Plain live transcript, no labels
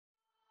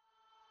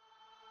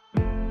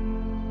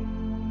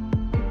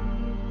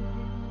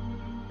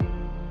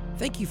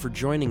Thank you for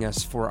joining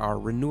us for our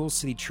Renewal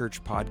City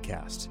Church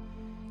podcast.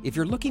 If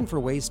you're looking for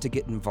ways to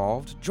get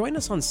involved, join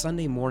us on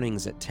Sunday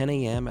mornings at 10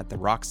 a.m. at the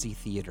Roxy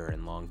Theater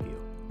in Longview,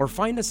 or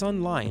find us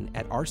online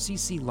at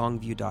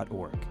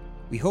rcclongview.org.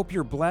 We hope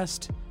you're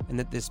blessed and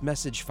that this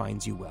message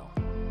finds you well.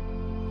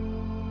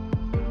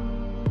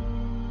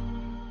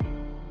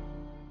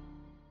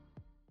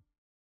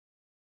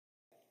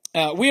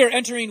 We are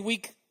entering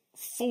week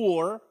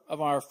 4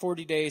 of our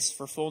 40 Days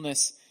for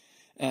Fullness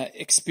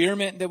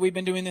experiment that we've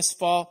been doing this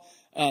fall.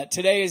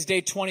 Today is day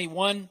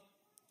 21.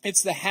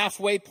 It's the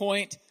halfway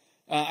point.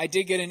 I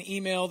did get an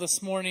email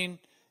this morning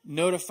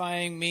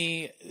notifying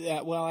me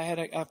that, I had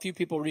a few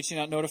people reaching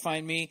out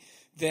notifying me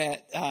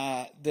that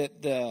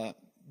the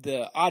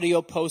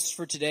audio post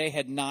for today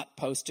had not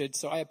posted.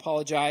 So I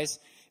apologize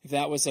if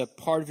that was a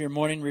part of your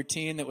morning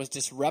routine that was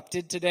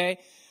disrupted today.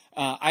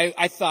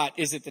 I thought,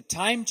 is it the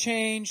time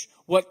change?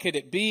 What could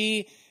it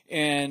be?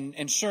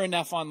 And sure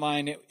enough,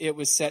 online, it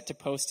was set to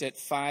post at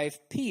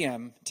 5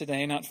 p.m.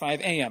 today, not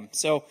 5 a.m.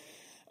 So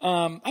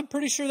I'm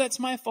pretty sure that's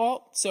my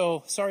fault.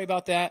 So sorry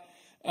about that.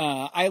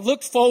 I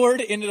look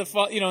forward into the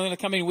fall, in the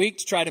coming week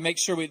to try to make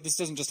sure this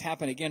doesn't just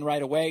happen again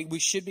right away. We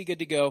should be good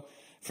to go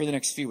for the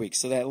next few weeks.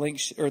 So that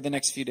link, or the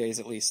next few days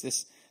at least,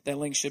 that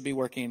link should be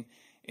working.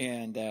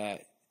 And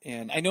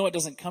I know it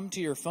doesn't come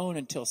to your phone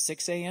until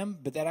 6 a.m.,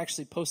 but that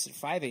actually posts at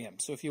 5 a.m.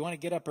 So if you want to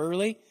get up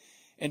early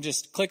and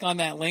just click on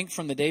that link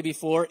from the day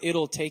before,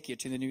 it'll take you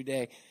to the new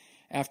day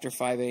after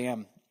 5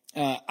 a.m.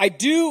 I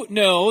do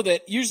know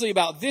that usually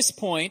about this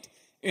point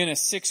in a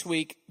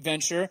 6-week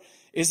venture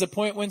is the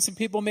point when some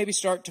people maybe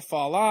start to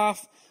fall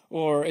off,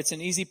 or it's an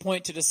easy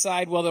point to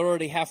decide, well, they're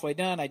already halfway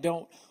done. I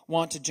don't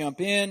want to jump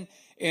in.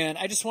 And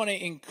I just want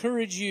to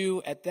encourage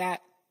you at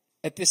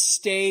this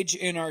stage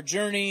in our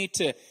journey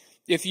to,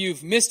 if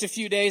you've missed a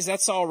few days,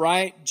 that's all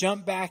right.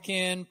 Jump back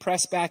in,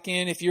 press back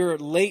in. If you're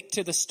late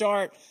to the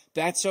start,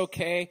 that's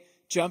okay.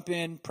 Jump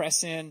in,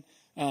 press in.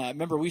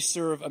 Remember, we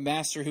serve a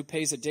master who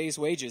pays a day's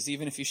wages,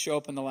 even if you show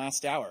up in the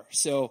last hour.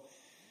 So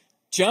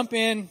jump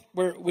in.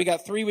 We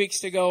got 3 weeks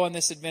to go on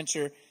this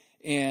adventure.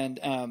 And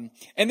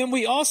then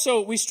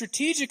we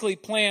strategically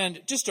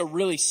planned just a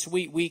really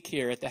sweet week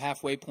here at the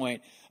halfway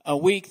point, a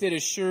week that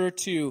is sure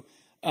to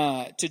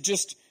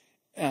just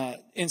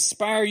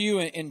inspire you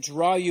and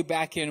draw you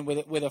back in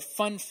with a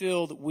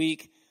fun-filled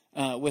week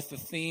with the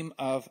theme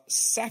of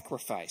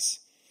sacrifice.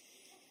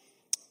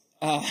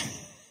 I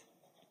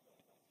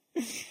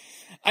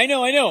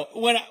know.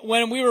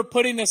 When we were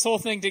putting this whole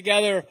thing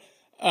together,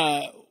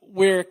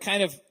 we're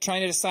kind of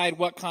trying to decide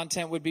what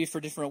content would be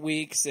for different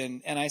weeks,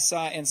 and I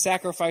saw, and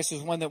sacrifice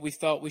was one that we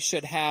felt we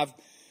should have,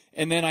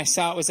 and then I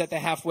saw it was at the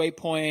halfway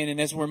point,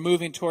 and as we're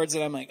moving towards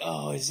it, I'm like,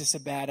 is this a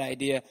bad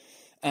idea?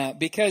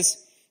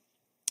 Because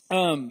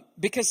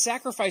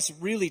sacrifice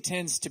really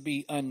tends to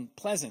be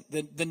unpleasant.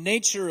 The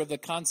nature of the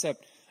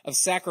concept of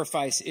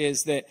sacrifice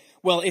is that,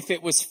 if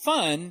it was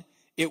fun,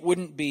 it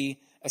wouldn't be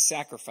a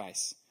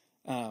sacrifice.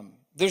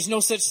 There's no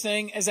such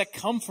thing as a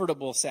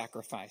comfortable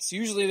sacrifice.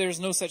 Usually there's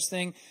no such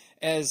thing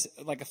as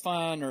like a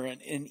fun or an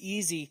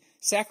easy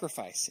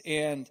sacrifice.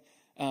 And,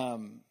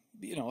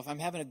 if I'm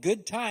having a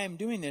good time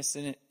doing this,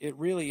 then it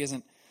really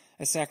isn't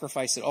a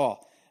sacrifice at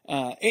all.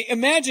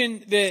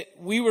 Imagine that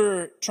we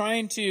were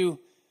trying to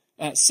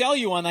sell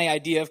you on the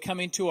idea of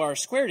coming to our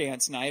square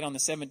dance night on the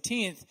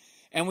 17th.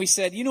 And we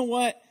said, you know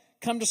what?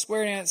 Come to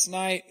square dance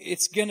night.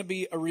 It's going to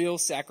be a real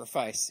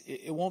sacrifice.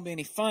 It won't be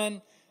any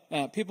fun.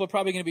 People are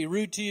probably going to be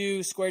rude to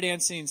you. Square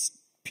dancing's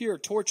pure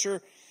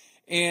torture.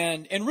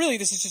 And really,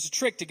 this is just a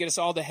trick to get us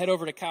all to head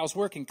over to Kyle's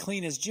work and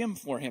clean his gym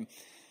for him.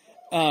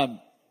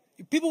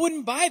 People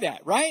wouldn't buy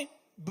that, right?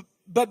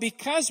 But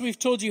because we've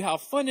told you how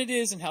fun it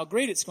is and how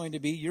great it's going to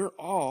be, you're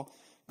all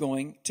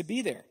going to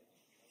be there.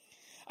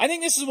 I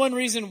think this is one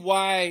reason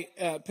why,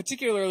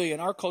 particularly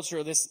in our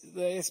culture,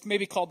 this may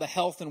be called the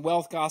health and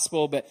wealth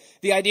gospel, but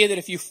the idea that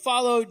if you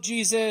follow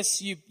Jesus,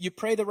 you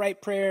pray the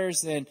right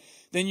prayers, then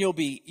you'll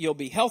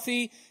be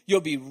healthy, you'll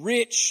be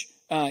rich,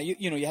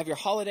 you have your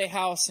holiday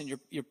house and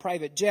your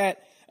private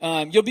jet,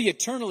 you'll be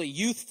eternally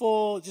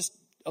youthful, just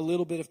a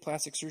little bit of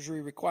plastic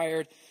surgery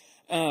required.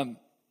 But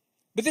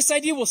this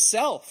idea will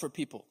sell for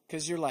people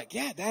because you're like,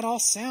 yeah, that all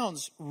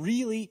sounds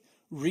really,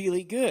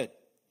 really good.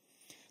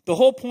 The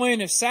whole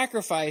point of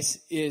sacrifice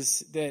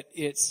is that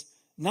it's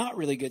not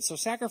really good. So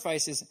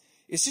sacrifice is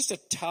just a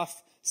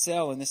tough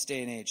sell in this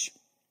day and age.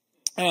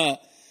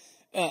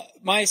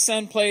 My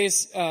son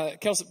plays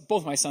Kelso.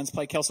 Both my sons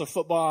play Kelso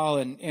football,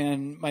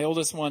 and my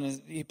oldest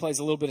one he plays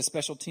a little bit of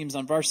special teams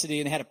on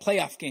varsity, and had a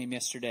playoff game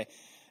yesterday.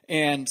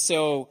 And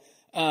so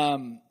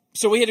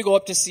we had to go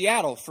up to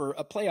Seattle for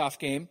a playoff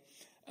game,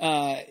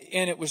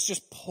 and it was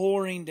just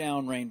pouring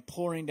down rain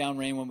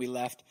when we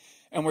left.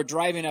 And we're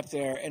driving up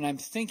there, and I'm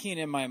thinking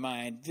in my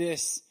mind,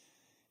 this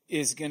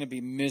is going to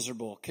be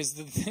miserable. Because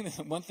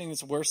one thing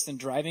that's worse than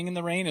driving in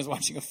the rain is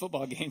watching a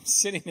football game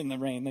sitting in the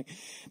rain.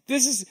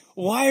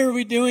 Why are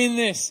we doing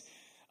this?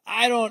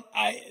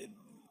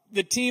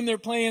 The team they're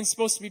playing is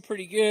supposed to be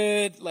pretty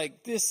good.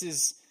 This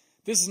is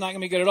not going to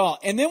be good at all.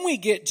 And then we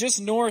get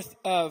just north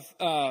of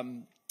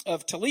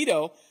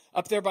Toledo,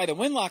 up there by the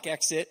Winlock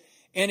exit,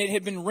 and it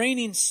had been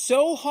raining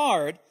so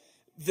hard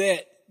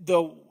that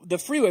the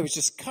freeway was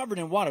just covered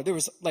in water. There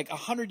was like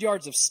 100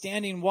 yards of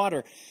standing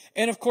water.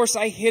 And of course,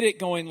 I hit it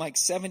going like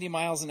 70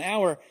 miles an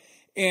hour,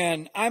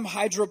 and I'm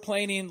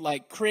hydroplaning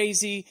like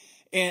crazy.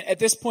 And at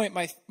this point,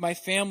 my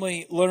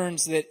family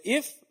learns that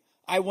if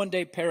I one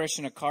day perish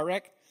in a car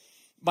wreck,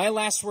 my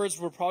last words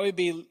will probably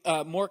be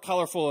more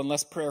colorful and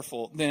less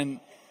prayerful than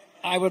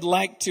I would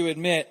like to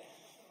admit.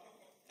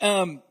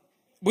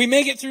 We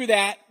make it through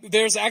that.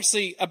 There's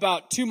actually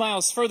about 2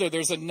 miles further,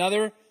 there's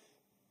another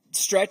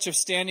stretch of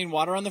standing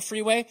water on the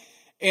freeway,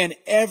 and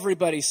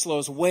everybody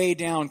slows way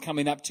down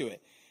coming up to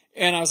it.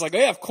 And I was like, oh,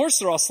 yeah, of course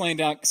they're all slowing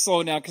down,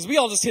 because we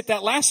all just hit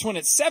that last one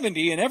at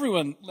 70, and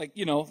everyone,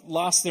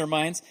 lost their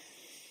minds.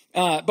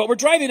 But we're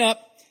driving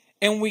up,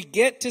 and we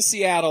get to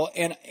Seattle,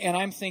 and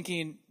I'm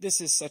thinking,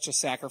 this is such a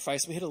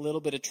sacrifice. We hit a little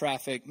bit of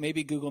traffic.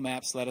 Maybe Google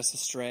Maps led us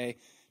astray,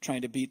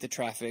 trying to beat the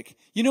traffic.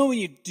 You know when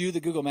you do the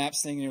Google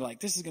Maps thing, and you're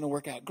like, this is going to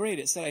work out great.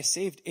 It said I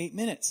saved 8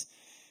 minutes.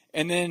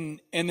 And then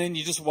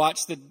you just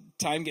watch the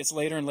time gets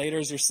later and later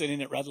as you're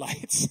sitting at red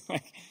lights.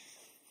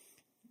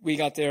 We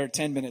got there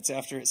 10 minutes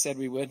after it said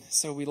we would,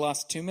 so we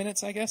lost 2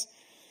 minutes, I guess.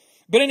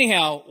 But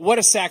anyhow, what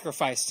a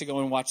sacrifice to go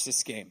and watch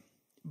this game.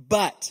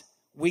 But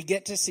we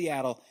get to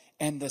Seattle,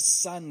 and the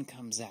sun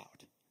comes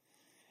out.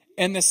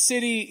 And the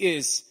city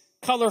is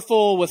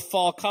colorful with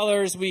fall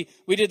colors. We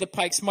did the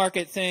Pikes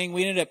Market thing.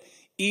 We ended up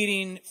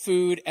eating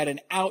food at an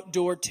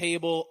outdoor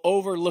table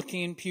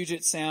overlooking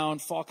Puget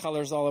Sound, fall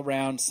colors all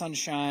around,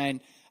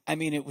 sunshine. I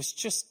mean, it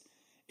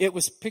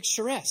was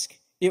picturesque.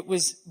 It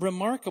was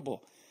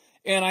remarkable.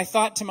 And I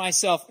thought to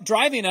myself,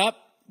 driving up,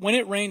 when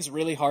it rains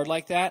really hard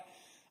like that,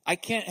 I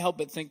can't help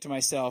but think to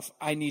myself,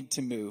 I need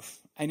to move.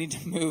 I need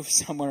to move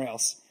somewhere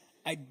else.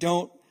 I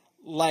don't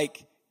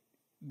like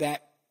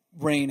that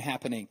rain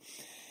happening.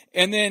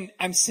 And then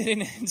I'm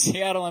sitting in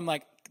Seattle, I'm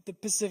like, the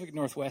Pacific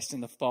Northwest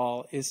in the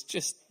fall is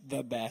just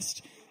the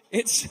best.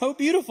 It's so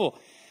beautiful.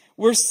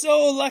 We're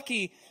so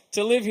lucky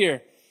to live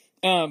here.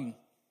 The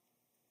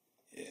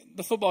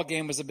football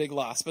game was a big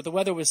loss, but the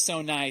weather was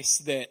so nice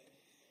that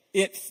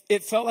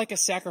it felt like a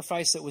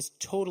sacrifice that was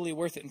totally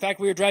worth it. In fact,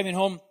 we were driving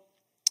home,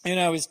 and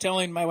I was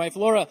telling my wife,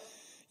 Laura,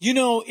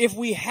 if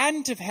we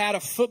hadn't have had a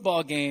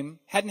football game,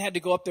 hadn't had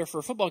to go up there for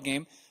a football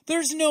game,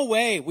 there's no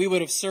way we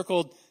would have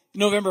circled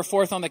November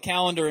 4th on the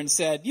calendar and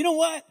said, you know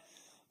what?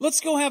 Let's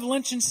go have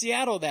lunch in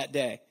Seattle that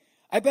day.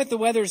 I bet the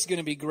weather's going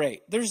to be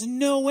great. There's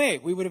no way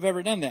we would have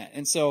ever done that.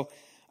 And so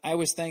I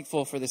was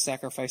thankful for the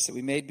sacrifice that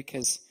we made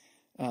because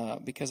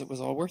it was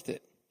all worth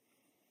it.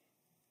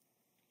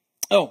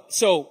 Oh,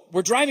 so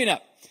we're driving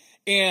up.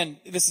 And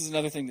this is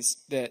another thing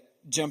that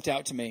jumped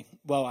out to me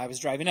while I was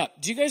driving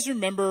up. Do you guys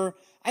remember,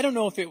 I don't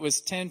know if it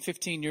was 10,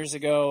 15 years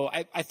ago.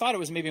 I thought it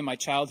was maybe in my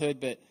childhood,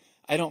 but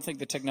I don't think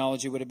the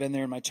technology would have been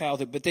there in my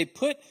childhood. But they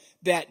put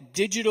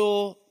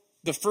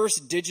the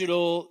first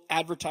digital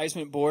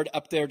advertisement board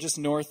up there just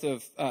north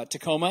of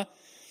Tacoma.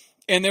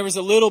 And there was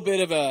a little bit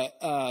of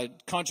a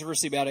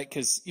controversy about it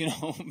because,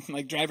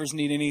 like drivers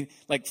need any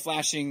like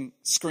flashing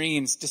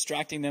screens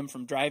distracting them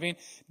from driving.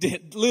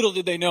 Little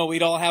did they know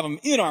we'd all have them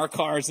in our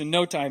cars in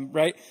no time,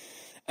 right?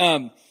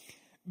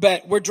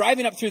 But we're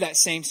driving up through that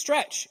same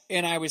stretch.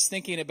 And I was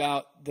thinking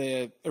about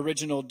the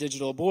original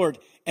digital board.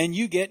 And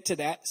you get to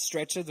that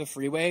stretch of the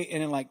freeway,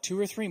 and in like 2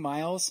 or 3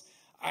 miles,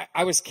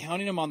 I was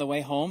counting them on the way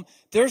home.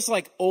 There's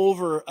like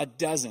over a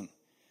dozen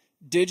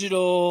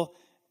digital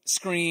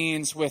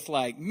screens with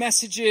like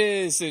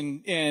messages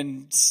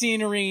and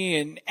scenery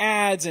and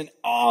ads and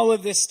all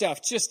of this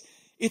stuff. Just,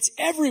 it's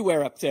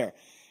everywhere up there.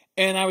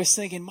 And I was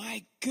thinking,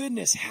 my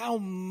goodness, how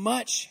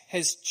much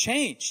has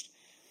changed.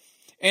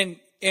 And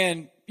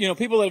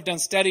people that have done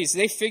studies,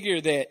 they figure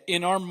that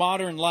in our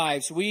modern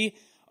lives, we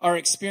are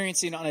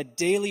experiencing on a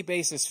daily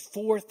basis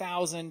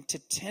 4,000 to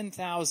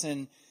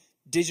 10,000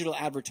 digital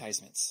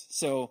advertisements.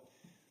 So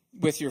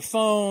with your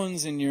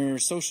phones and your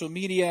social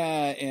media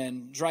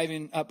and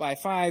driving up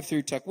I-5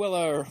 through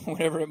Tukwila or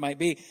whatever it might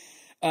be,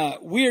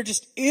 we are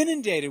just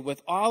inundated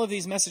with all of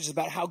these messages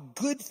about how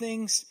good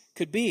things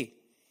could be.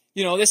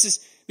 This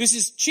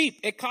is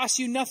cheap. It costs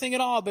you nothing at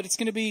all, but it's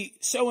going to be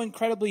so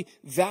incredibly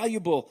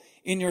valuable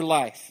in your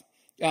life.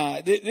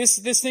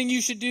 This thing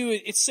you should do,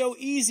 it's so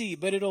easy,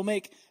 but it'll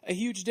make a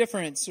huge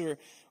difference.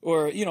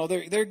 Or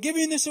they're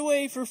giving this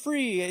away for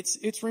free.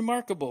 It's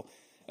remarkable.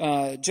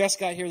 Jess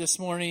got here this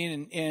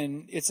morning,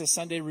 and it's a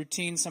Sunday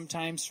routine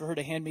sometimes for her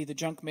to hand me the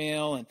junk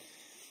mail, and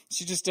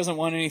she just doesn't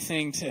want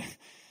anything.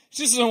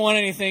 She doesn't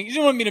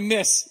want me to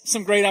miss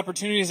some great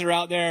opportunities that are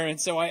out there. And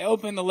so I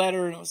opened the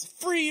letter, and it was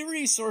free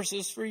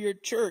resources for your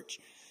church.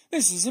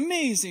 This is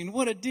amazing.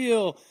 What a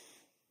deal.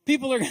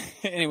 People are,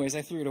 anyways,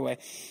 I threw it away.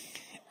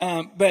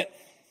 But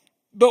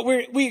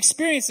we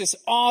experience this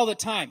all the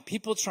time.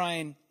 People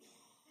trying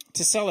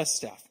to sell us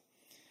stuff.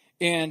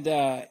 And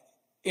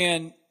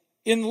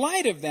in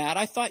light of that,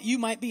 I thought you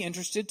might be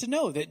interested to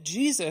know that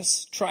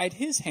Jesus tried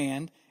his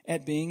hand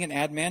at being an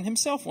ad man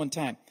himself one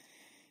time.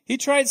 He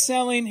tried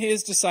selling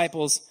his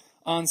disciples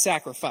on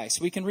sacrifice.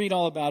 We can read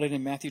all about it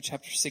in Matthew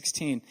chapter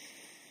 16.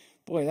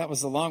 Boy, that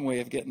was a long way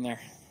of getting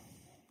there.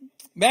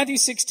 Matthew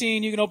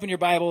 16, you can open your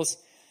Bibles.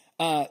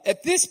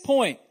 At this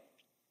point,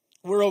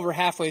 we're over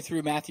halfway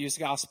through Matthew's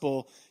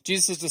gospel.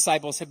 Jesus'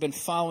 disciples have been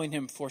following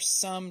him for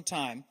some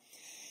time.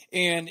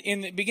 And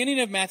in the beginning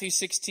of Matthew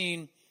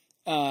 16,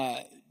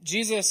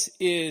 Jesus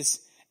is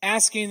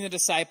asking the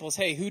disciples,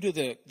 hey, who do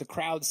the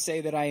crowds say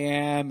that I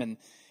am?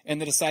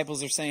 And the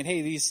disciples are saying,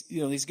 hey,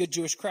 these good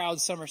Jewish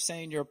crowds, some are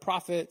saying you're a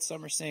prophet,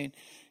 some are saying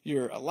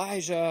you're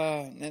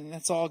Elijah, and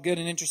that's all good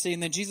and interesting.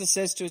 And then Jesus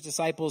says to his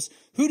disciples,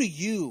 who do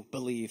you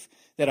believe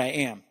that I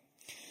am?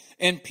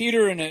 And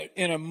Peter,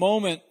 in a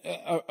moment,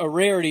 a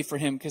rarity for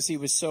him because he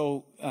was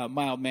so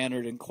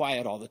mild-mannered and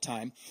quiet all the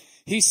time,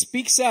 he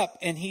speaks up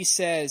and he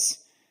says,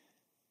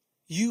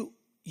 you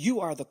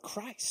are the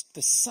Christ,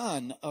 the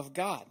Son of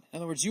God. In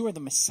other words, you are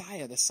the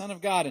Messiah, the Son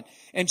of God.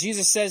 And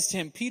Jesus says to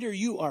him, Peter,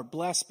 you are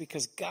blessed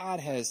because God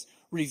has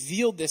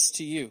revealed this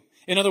to you.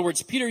 In other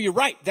words, Peter, you're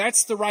right.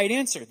 That's the right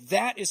answer.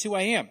 That is who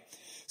I am.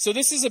 So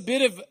this is a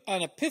bit of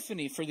an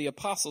epiphany for the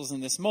apostles in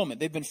this moment.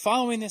 They've been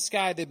following this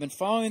guy. They've been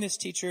following this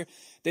teacher.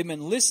 They've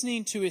been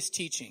listening to his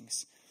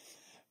teachings.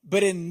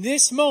 But in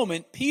this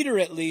moment, Peter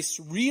at least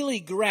really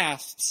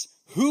grasps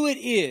who it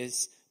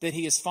is that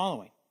he is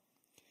following.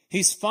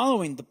 He's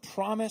following the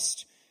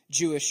promised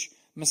Jewish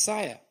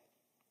Messiah.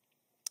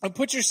 And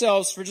put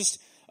yourselves for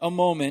just a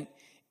moment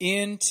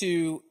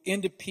into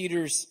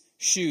Peter's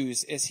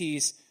shoes as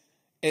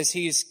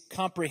he's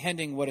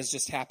comprehending what has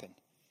just happened.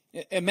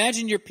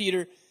 Imagine you're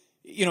Peter.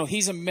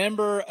 He's a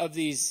member of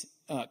these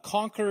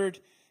conquered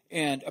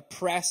and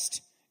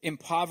oppressed,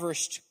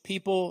 impoverished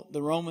people.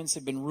 The Romans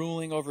have been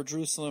ruling over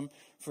Jerusalem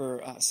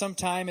for some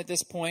time at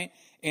this point,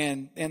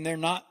 and they're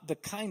not the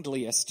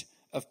kindliest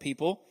of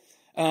people.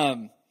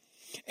 And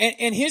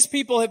his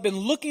people have been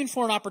looking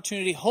for an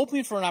opportunity,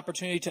 hoping for an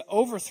opportunity to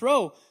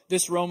overthrow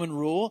this Roman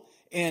rule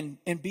and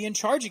be in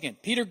charge again.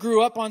 Peter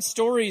grew up on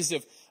stories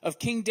of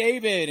King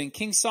David and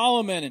King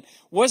Solomon. And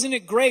wasn't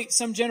it great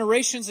some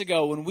generations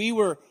ago when we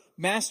were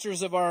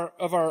masters of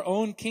our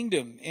own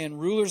kingdom and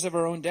rulers of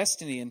our own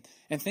destiny,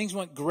 and things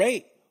went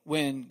great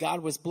when God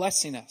was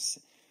blessing us.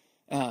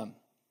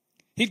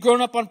 He'd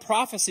grown up on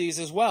prophecies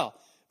as well.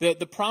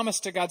 The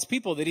promise to God's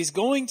people that he's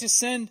going to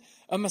send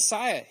a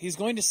Messiah. He's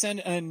going to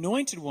send an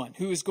anointed one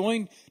who is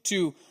going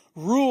to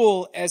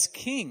rule as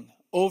king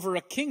over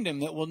a kingdom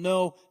that will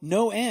know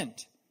no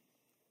end.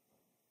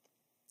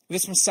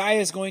 This Messiah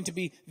is going to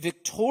be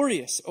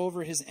victorious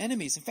over his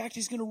enemies. In fact,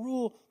 he's going to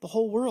rule the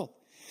whole world.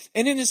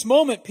 And in this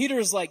moment, Peter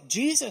is like,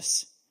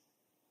 Jesus,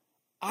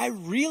 I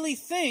really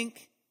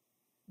think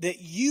that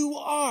you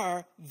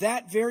are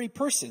that very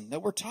person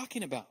that we're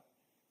talking about.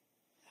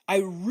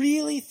 I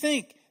really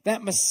think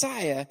that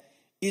Messiah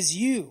is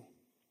you.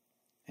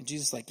 And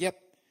Jesus is like, yep,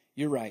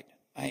 you're right.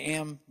 I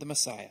am the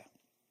Messiah.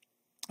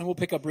 And we'll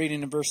pick up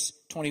reading in verse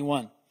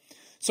 21.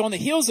 So on the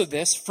heels of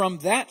this, from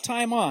that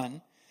time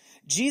on,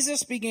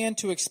 Jesus began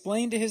to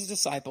explain to his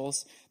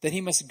disciples that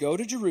he must go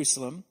to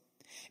Jerusalem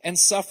and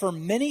suffer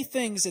many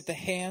things at the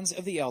hands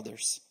of the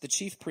elders, the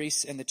chief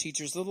priests, and the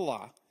teachers of the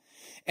law,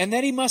 and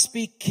that he must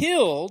be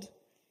killed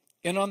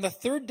and on the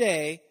third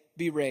day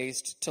be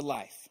raised to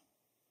life.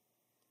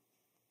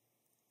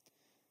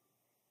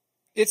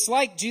 It's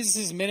like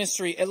Jesus'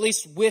 ministry, at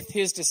least with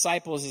his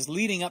disciples, is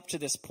leading up to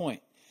this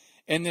point.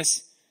 And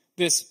this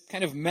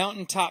kind of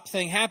mountaintop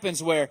thing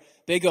happens where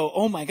they go,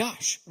 oh my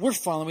gosh, we're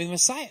following the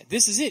Messiah.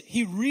 This is it.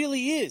 He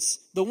really is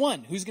the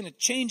one who's going to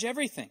change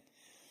everything.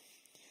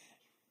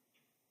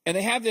 And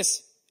they have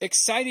this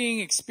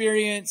exciting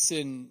experience,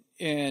 and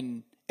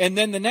then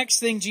the next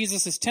thing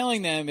Jesus is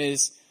telling them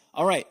is,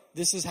 all right,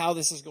 this is how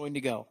this is going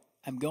to go.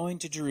 I'm going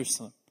to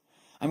Jerusalem.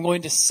 I'm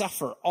going to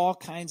suffer all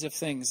kinds of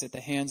things at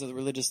the hands of the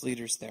religious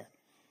leaders there.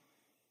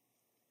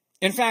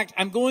 In fact,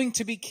 I'm going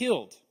to be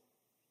killed.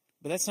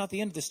 But that's not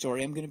the end of the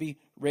story. I'm going to be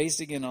raised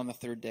again on the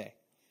third day.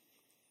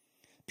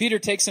 Peter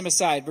takes him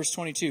aside, verse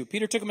 22.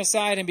 Peter took him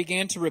aside and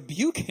began to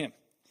rebuke him.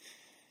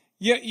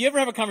 You ever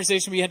have a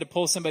conversation where you had to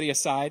pull somebody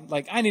aside?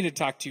 Like, I need to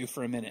talk to you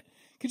for a minute.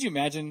 Could you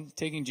imagine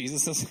taking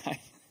Jesus aside?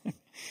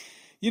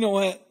 You know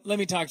what? Let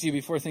me talk to you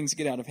before things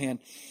get out of hand.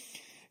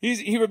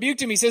 He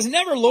rebuked him. He says,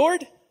 never,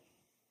 Lord.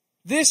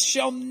 This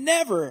shall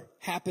never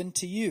happen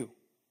to you.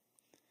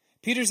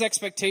 Peter's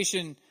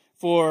expectation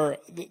for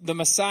the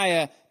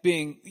Messiah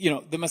being,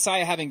 the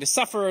Messiah having to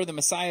suffer, the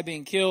Messiah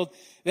being killed,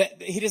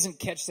 that he doesn't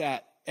catch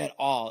that at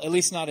all, at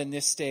least not in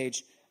this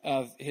stage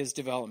of his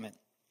development.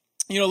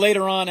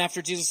 Later on,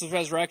 after Jesus'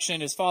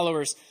 resurrection, his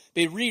followers,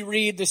 they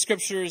reread the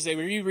scriptures, they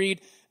reread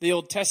the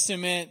Old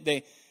Testament,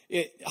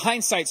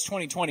 hindsight's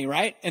 20/20,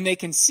 right? And they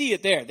can see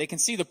it there. They can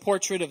see the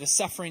portrait of the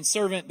suffering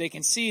servant. They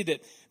can see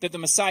that the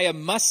Messiah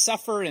must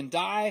suffer and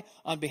die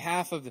on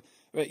behalf of,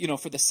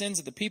 for the sins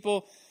of the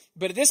people.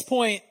 But at this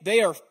point,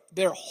 they're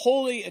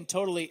wholly and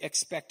totally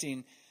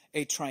expecting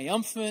a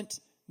triumphant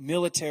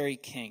military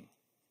king,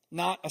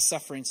 not a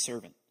suffering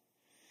servant.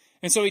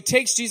 And so he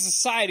takes Jesus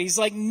aside. He's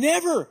like,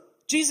 never,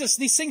 Jesus,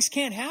 these things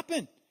can't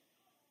happen.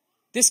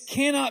 This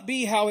cannot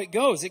be how it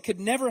goes. It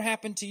could never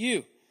happen to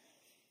you.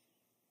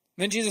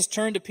 Then Jesus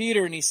turned to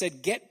Peter and he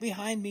said, get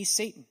behind me,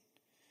 Satan.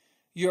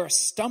 you're a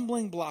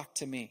stumbling block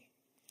to me.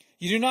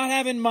 You do not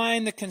have in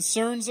mind the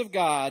concerns of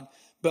God,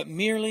 but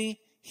merely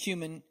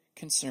human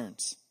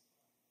concerns.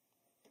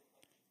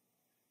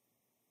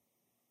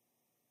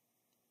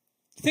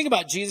 Think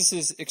about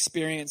Jesus'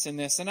 experience in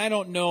this, and I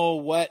don't know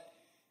what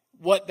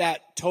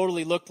that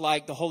totally looked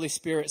like, the Holy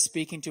Spirit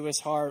speaking to his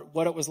heart,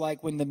 what it was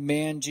like when the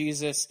man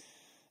Jesus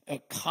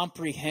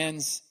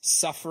comprehends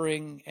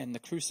suffering and the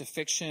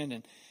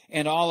crucifixion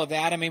and all of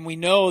that. I mean, we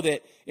know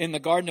that in the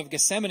Garden of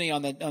Gethsemane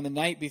on the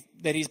night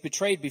that he's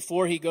betrayed,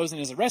 before he goes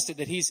and is arrested,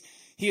 that he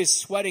is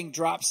sweating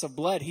drops of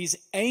blood. He's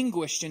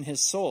anguished in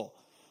his soul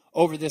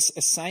over this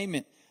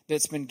assignment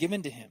that's been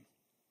given to him.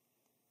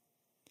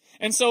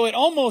 And so it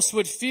almost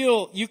would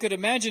feel, you could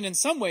imagine in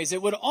some ways,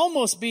 it would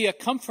almost be a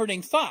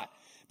comforting thought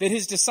that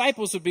his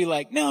disciples would be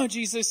like, no,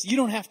 Jesus, you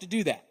don't have to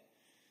do that.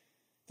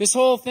 This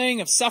whole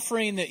thing of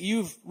suffering that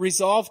you've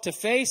resolved to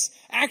face,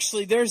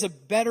 actually, there's a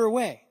better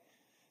way.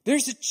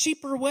 There's a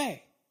cheaper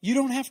way. You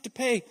don't have to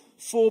pay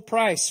full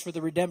price for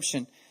the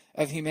redemption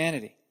of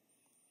humanity.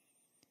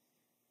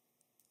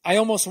 I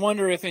almost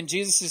wonder if in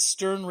Jesus'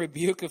 stern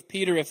rebuke of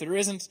Peter, if there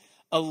isn't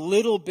a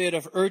little bit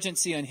of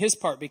urgency on his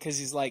part, because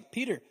he's like,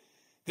 Peter,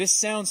 this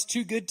sounds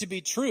too good to be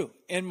true.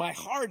 And my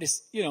heart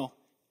is,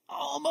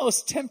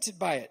 almost tempted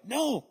by it.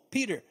 No,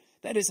 Peter,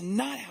 that is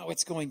not how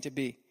it's going to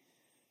be.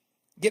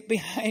 Get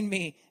behind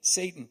me,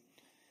 Satan.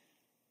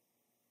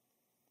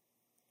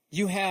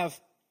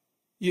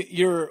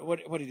 You're,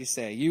 what did he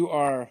say? You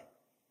are,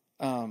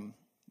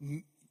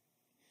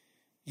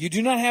 you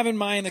do not have in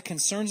mind the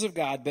concerns of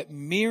God, but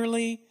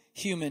merely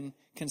human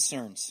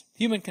concerns.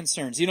 Human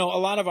concerns. A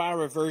lot of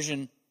our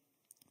aversion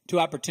to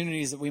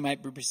opportunities that we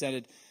might be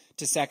presented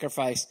to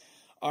sacrifice,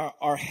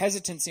 our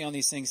hesitancy on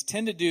these things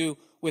tend to do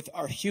with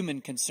our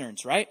human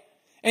concerns, right?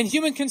 And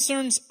human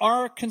concerns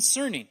are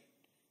concerning.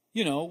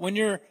 When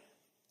you're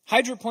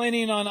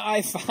hydroplaning on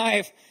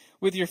I-5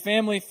 with your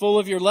family full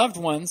of your loved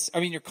ones,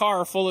 your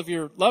car full of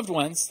your loved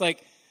ones,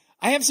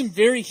 I have some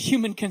very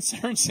human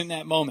concerns in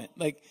that moment.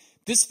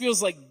 This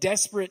feels like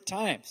desperate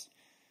times.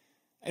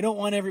 I don't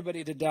want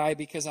everybody to die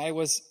because I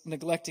was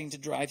neglecting to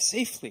drive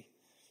safely.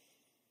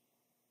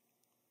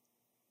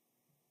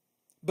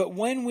 But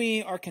when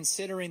we are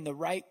considering the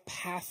right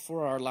path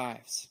for our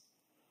lives,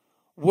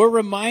 we're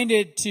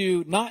reminded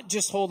to not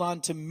just hold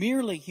on to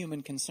merely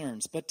human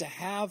concerns, but to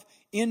have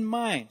in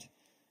mind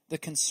the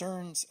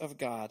concerns of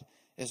God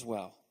as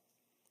well.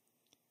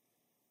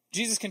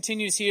 Jesus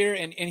continues here,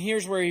 and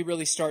here's where he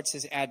really starts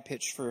his ad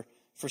pitch for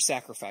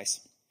sacrifice.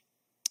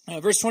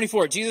 Verse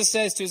 24, Jesus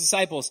says to his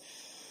disciples,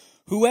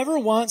 "Whoever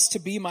wants to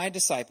be my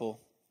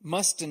disciple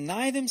must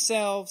deny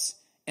themselves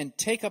and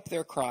take up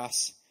their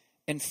cross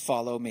and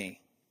follow me."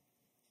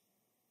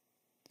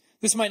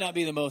 This might not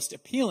be the most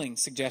appealing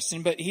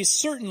suggestion, but he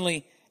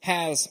certainly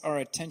has our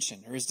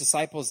attention, or his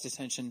disciples'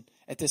 attention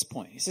at this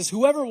point. He says,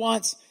 whoever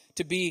wants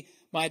to be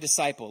my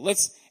disciple.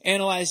 Let's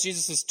analyze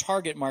Jesus'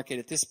 target market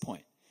at this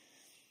point.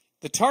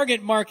 The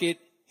target market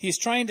he's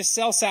trying to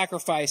sell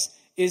sacrifice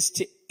is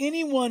to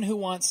anyone who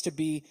wants to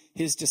be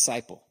his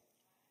disciple.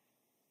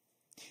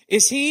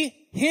 Is he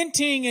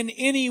hinting in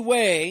any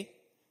way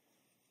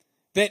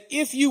that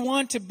if you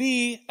want to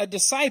be a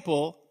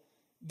disciple,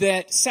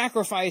 that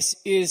sacrifice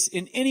is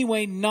in any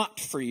way not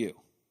for you?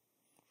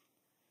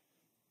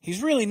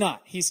 He's really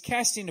not. He's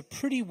casting a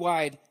pretty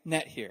wide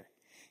net here.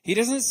 He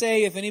doesn't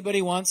say if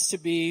anybody wants to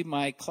be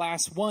my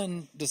class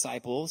 1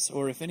 disciples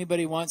or if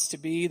anybody wants to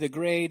be the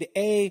grade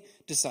A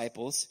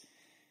disciples.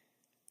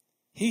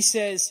 He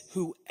says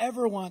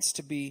whoever wants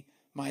to be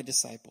my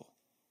disciple.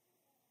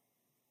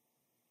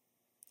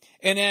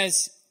 And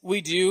as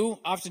we do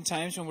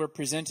oftentimes when we're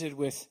presented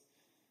with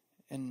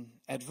an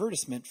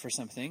advertisement for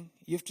something,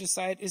 you have to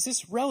decide, is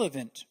this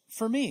relevant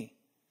for me?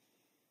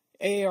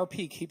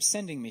 AARP keeps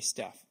sending me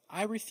stuff.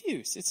 I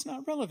refuse. It's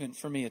not relevant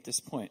for me at this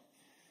point.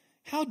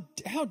 How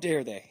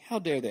dare they? How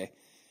dare they?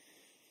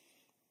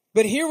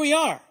 But here we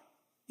are.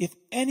 If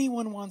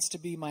anyone wants to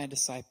be my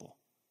disciple,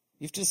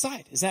 you have to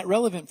decide, is that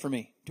relevant for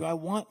me? Do I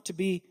want to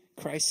be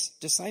Christ's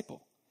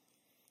disciple?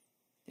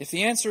 If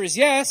the answer is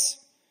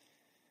yes,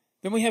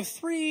 then we have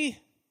 3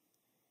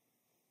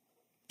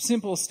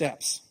 simple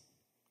steps.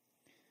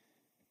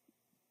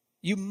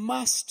 You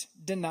must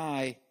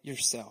deny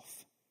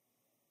yourself.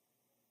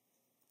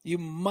 You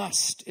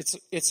must.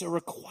 It's a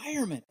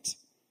requirement.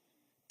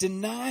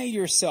 Deny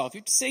yourself. You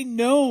have to say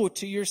no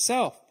to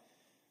yourself.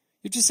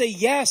 You have to say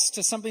yes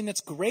to something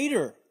that's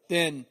greater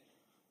than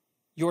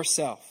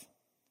yourself.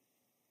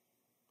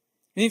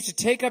 You have to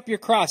take up your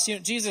cross.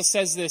 Jesus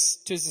says this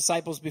to his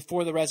disciples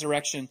before the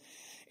resurrection.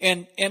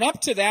 And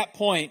up to that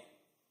point,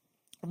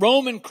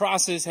 Roman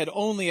crosses had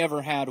only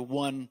ever had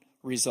one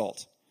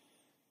result.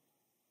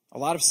 A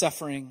lot of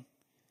suffering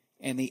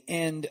and the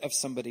end of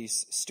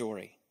somebody's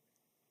story.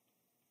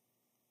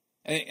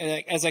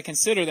 And as I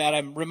consider that,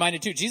 I'm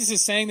reminded too, Jesus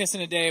is saying this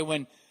in a day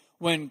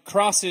when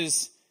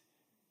crosses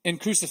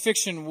and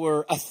crucifixion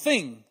were a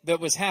thing that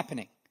was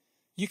happening.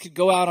 You could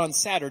go out on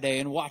Saturday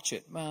and watch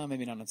it. Well,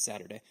 maybe not on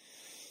Saturday,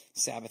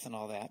 Sabbath and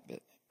all that,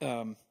 but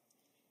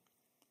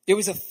it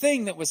was a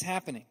thing that was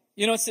happening.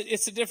 You know,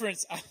 it's a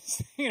difference. I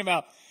was thinking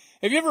about,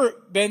 have you ever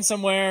been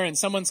somewhere and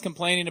someone's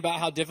complaining about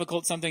how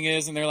difficult something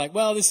is, and they're like,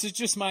 well, this is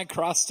just my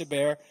cross to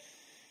bear.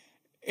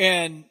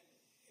 And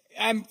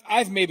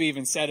I've maybe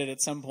even said it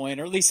at some point,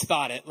 or at least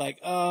thought it, like,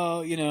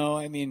 oh, you know,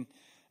 I mean,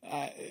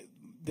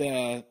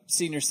 the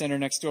senior center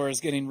next door is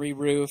getting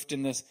re-roofed,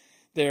 and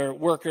their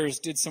workers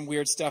did some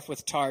weird stuff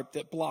with tarp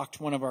that blocked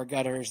one of our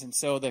gutters, and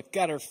so the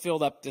gutter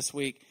filled up this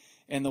week,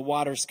 and the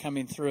water's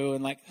coming through,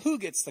 and like, who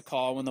gets the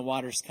call when the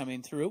water's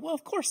coming through? Well,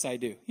 of course I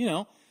do. You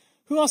know,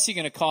 who else are you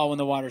going to call when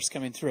the water's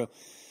coming through?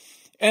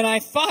 And I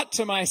thought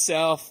to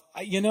myself,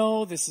 you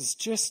know, this is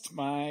just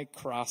my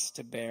cross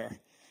to bear.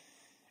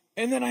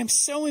 And then I'm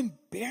so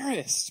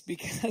embarrassed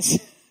because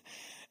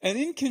an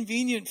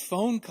inconvenient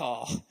phone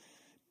call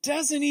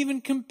doesn't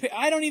even compare.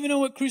 I don't even know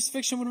what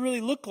crucifixion would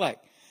really look like.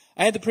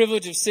 I had the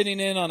privilege of sitting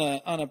in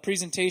on a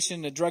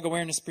presentation, a drug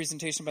awareness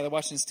presentation by the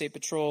Washington State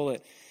Patrol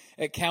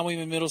at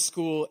Cowieman Middle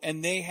School,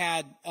 and they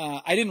had,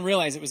 I didn't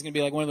realize it was going to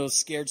be like one of those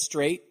scared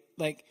straight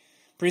like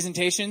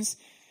presentations.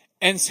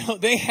 And so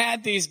they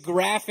had these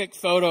graphic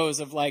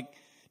photos of like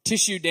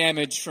tissue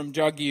damage from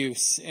drug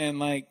use and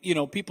like, you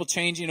know, people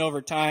changing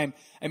over time.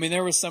 I mean,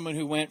 there was someone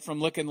who went from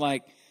looking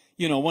like,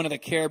 you know, one of the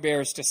Care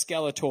Bears to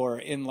Skeletor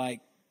in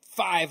like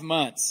 5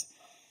 months.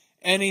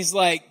 And he's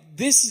like,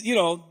 this, you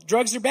know,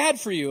 drugs are bad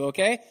for you,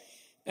 okay?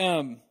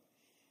 It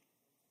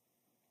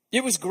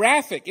was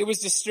graphic. It was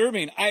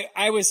disturbing.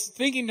 I was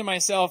thinking to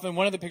myself in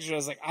one of the pictures, I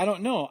was like, I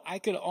don't know. I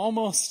could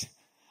almost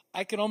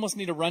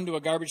need to run to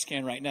a garbage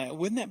can right now.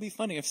 Wouldn't that be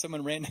funny if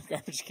someone ran to a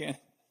garbage can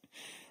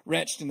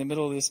retched in the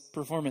middle of this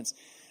performance?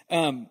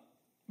 But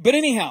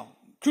anyhow,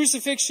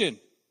 crucifixion,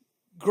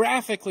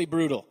 graphically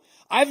brutal.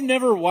 I've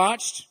never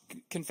watched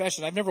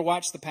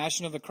The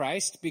Passion of the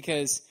Christ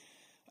because,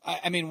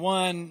 I mean,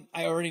 one,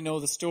 I already know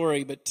the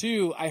story, but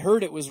two, I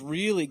heard it was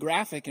really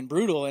graphic and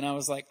brutal, and I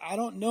was like, I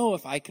don't know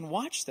if I can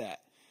watch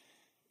that.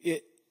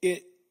 It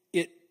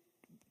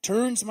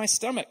turns my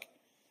stomach.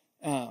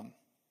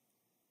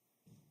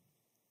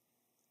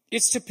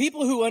 It's to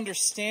people who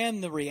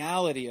understand the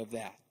reality of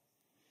that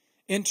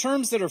in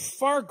terms that are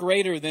far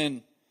greater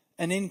than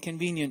an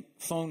inconvenient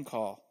phone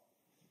call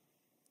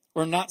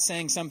or not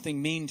saying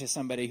something mean to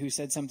somebody who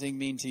said something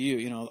mean to you,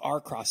 you know, our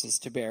crosses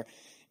to bear.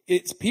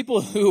 It's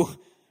people who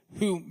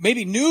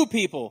maybe knew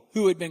people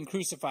who had been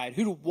crucified,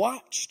 who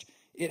watched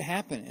it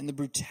happen and the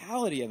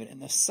brutality of it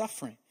and the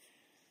suffering.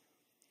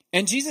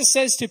 And Jesus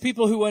says to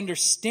people who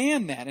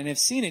understand that and have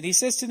seen it, he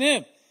says to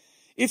them,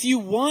 if you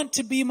want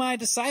to be my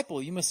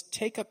disciple, you must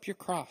take up your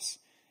cross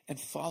and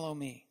follow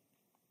me.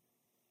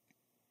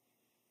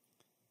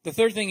 The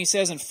third thing he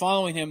says in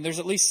following him, there's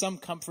at least some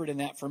comfort in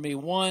that for me.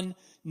 One,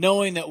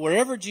 knowing that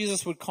wherever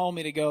Jesus would call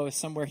me to go is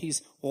somewhere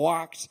he's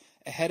walked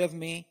ahead of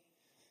me.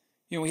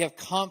 You know, we have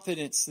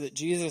confidence that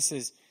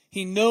Jesus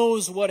he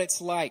knows what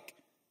it's like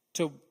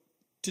to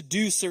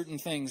do certain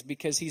things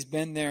because he's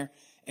been there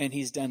and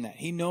he's done that.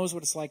 He knows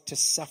what it's like to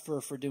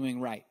suffer for doing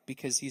right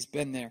because he's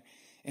been there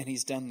and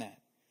he's done that.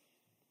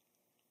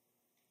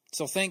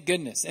 So thank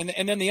goodness.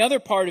 And then the other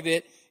part of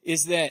it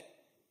is that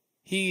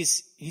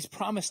he's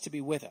promised to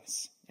be with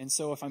us. And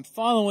so if I'm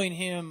following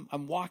him,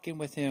 I'm walking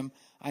with him,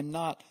 I'm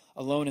not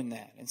alone in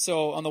that. And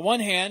so on the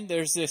one hand,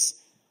 there's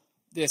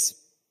this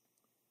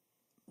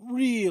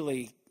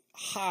really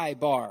high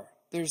bar.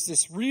 There's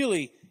this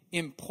really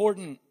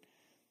important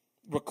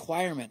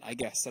requirement, I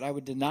guess, that I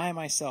would deny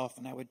myself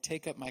and I would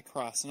take up my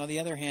cross. And on the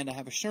other hand, I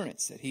have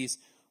assurance that he's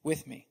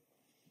with me.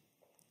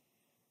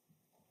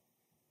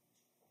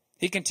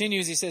 He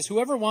continues, he says,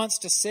 whoever wants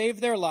to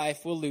save their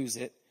life will lose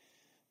it,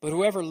 but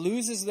whoever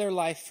loses their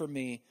life for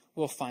me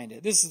will find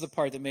it. This is the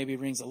part that maybe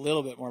rings a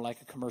little bit more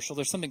like a commercial.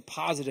 There's something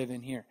positive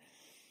in here.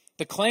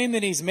 The claim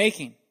that he's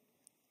making,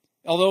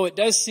 although it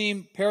does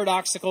seem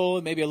paradoxical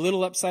and maybe a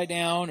little upside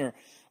down,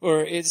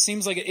 or it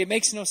seems like it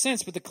makes no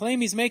sense, but the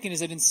claim he's making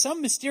is that in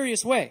some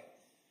mysterious way,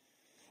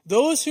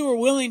 those who are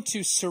willing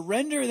to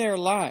surrender their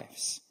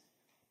lives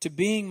to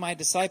being my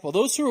disciple,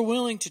 those who are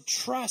willing to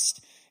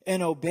trust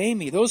and obey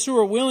me, those who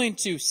are willing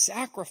to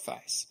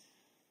sacrifice,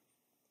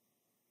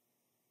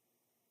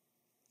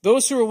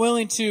 those who are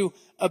willing to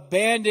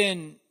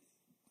abandon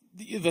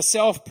the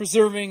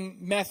self-preserving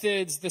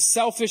methods, the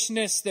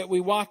selfishness that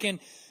we walk in,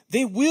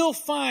 they will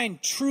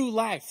find true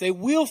life. They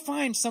will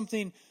find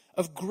something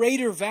of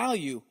greater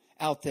value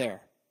out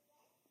there.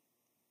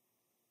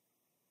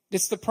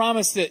 It's the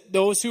promise that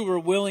those who were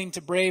willing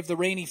to brave the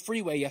rainy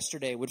freeway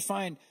yesterday would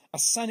find a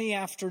sunny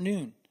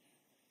afternoon.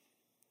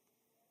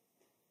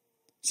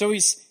 So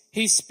he's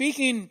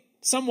speaking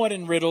somewhat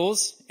in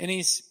riddles, and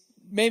he's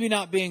maybe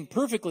not being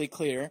perfectly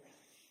clear,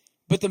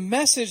 but the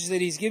message that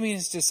he's giving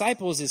his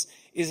disciples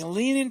is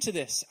lean into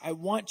this. I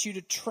want you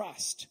to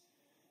trust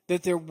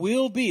that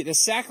the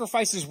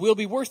sacrifices will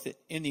be worth it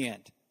in the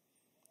end.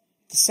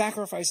 The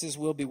sacrifices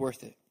will be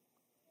worth it.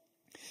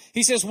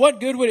 He says, what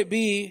good would it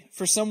be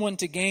for someone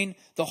to gain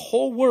the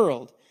whole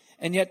world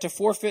and yet to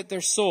forfeit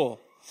their soul?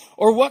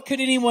 Or what could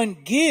anyone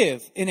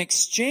give in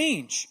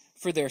exchange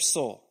for their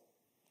soul?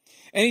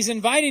 And he's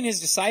inviting his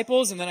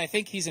disciples, and then I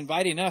think he's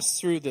inviting us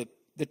through the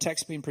the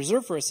text being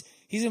preserved for us,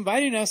 he's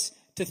inviting us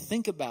to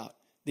think about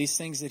these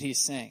things that he's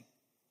saying,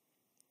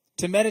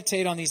 to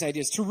meditate on these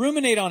ideas, to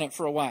ruminate on it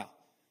for a while,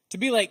 to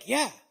be like,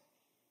 yeah,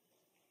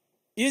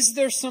 is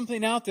there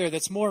something out there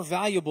that's more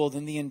valuable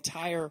than the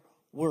entire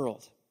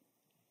world?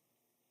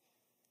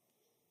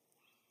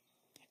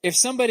 If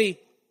somebody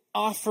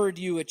offered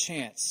you a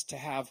chance to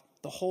have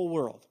the whole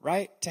world,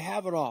 right? To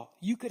have it all,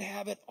 you could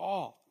have it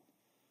all.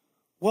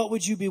 What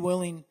would you be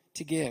willing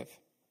to give?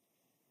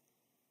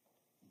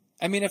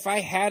 I mean, if I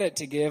had it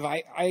to give,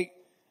 I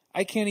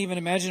can't even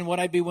imagine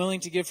what I'd be willing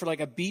to give for like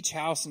a beach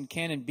house in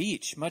Cannon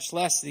Beach, much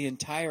less the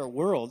entire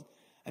world.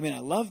 I mean, I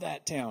love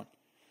that town.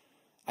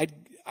 I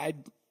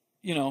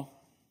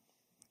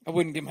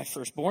wouldn't give my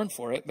firstborn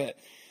for it, but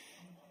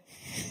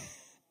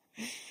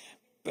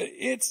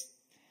it's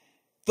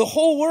the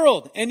whole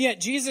world. And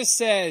yet Jesus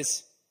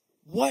says,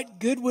 what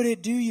good would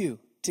it do you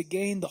to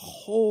gain the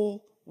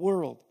whole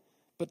world,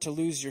 but to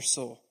lose your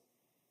soul?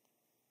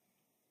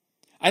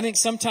 I think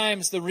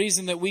sometimes the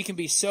reason that we can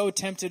be so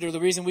tempted, or the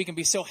reason we can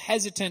be so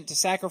hesitant to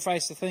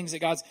sacrifice the things that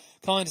God's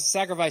calling us to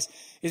sacrifice,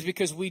 is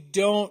because we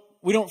don't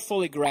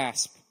fully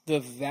grasp the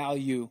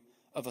value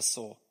of a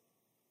soul.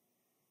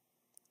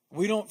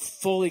 We don't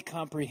fully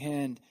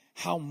comprehend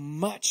how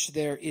much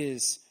there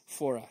is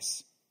for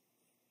us.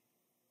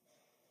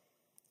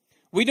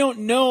 We don't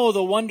know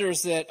the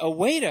wonders that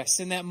await us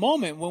in that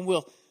moment when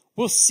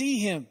we'll see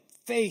him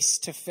face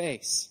to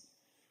face.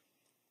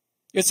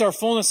 It's our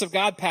fullness of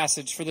God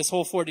passage for this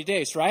whole 40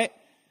 days, right?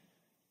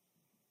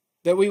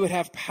 That we would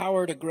have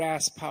power to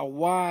grasp how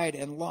wide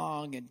and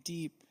long and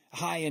deep,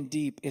 high and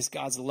deep is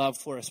God's love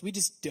for us. We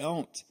just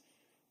don't.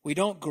 We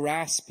don't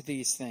grasp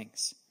these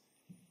things.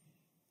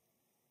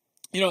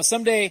 You know,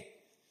 someday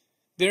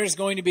there's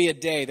going to be a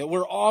day that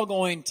we're all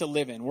going to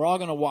live in. We're all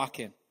going to walk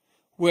in,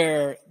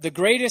 where the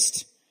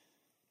greatest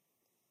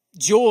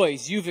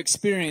joys you've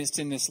experienced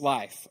in this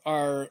life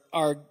are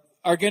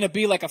going to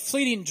be like a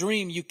fleeting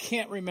dream you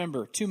can't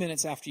remember 2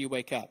 minutes after you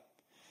wake up.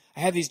 I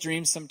have these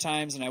dreams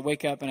sometimes, and I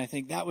wake up and I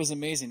think, that was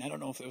amazing. I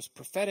don't know if it was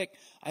prophetic.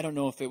 I don't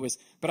know if it was,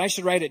 but I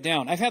should write it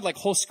down. I've had like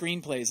whole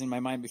screenplays in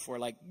my mind before,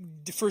 like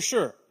for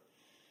sure.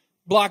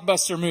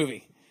 Blockbuster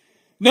movie.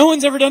 No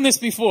one's ever done this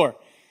before.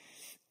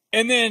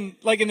 And then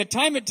like in the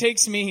time it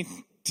takes me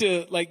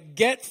to like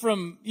get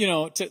from,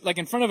 to like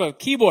in front of a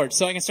keyboard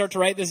so I can start to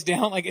write this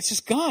down, like it's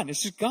just gone.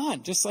 It's just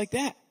gone, just like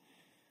that.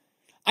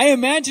 I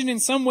imagine in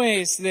some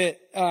ways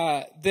that's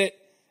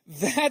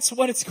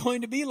what it's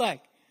going to be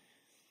like.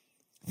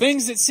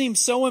 Things that seem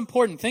so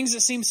important, things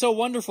that seem so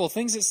wonderful,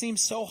 things that seem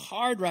so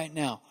hard right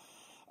now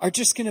are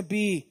just going to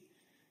be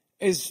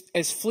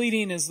as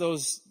fleeting as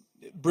those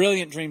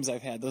brilliant dreams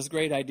I've had, those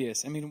great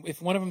ideas. I mean,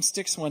 if one of them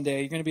sticks one day,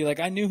 you're going to be like,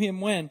 I knew him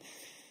when.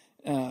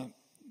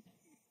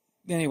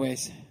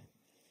 Anyways,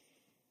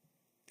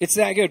 it's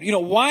that good.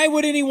 Why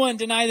would anyone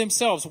deny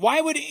themselves?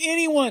 Why would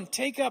anyone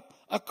take up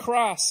a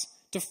cross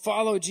to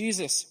follow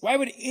Jesus? Why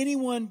would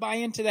anyone buy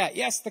into that?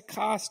 Yes, the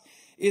cost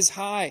is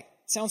high.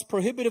 It sounds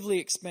prohibitively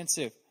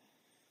expensive.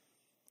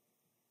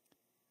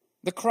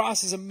 The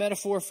cross is a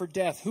metaphor for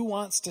death. Who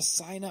wants to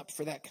sign up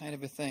for that kind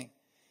of a thing?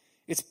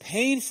 It's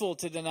painful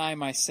to deny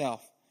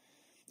myself,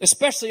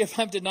 especially if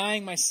I'm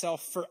denying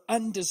myself for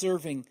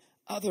undeserving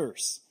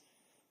others.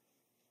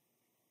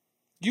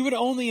 You would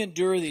only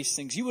endure these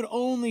things. You would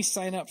only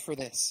sign up for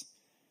this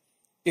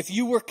if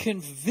you were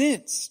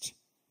convinced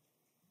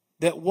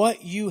that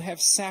what you have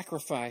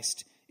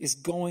sacrificed is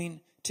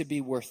going to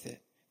be worth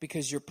it,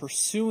 because you're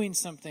pursuing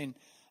something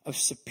of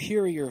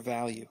superior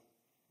value.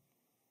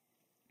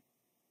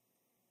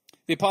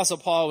 The Apostle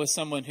Paul was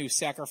someone who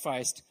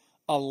sacrificed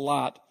a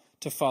lot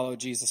to follow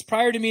Jesus.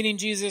 Prior to meeting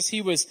Jesus,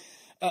 he was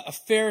a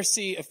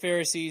Pharisee of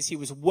Pharisees. He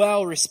was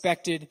well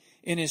respected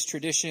in his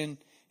tradition.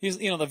 He was,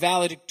 the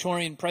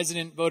valedictorian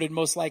president, voted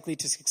most likely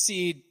to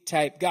succeed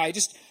type guy.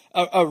 Just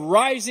a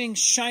rising,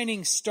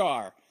 shining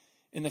star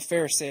in the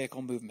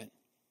Pharisaical movement.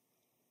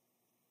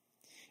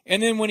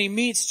 And then when he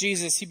meets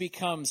Jesus, he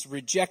becomes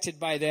rejected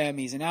by them.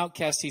 He's an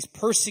outcast. He's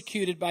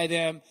persecuted by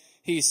them.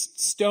 He's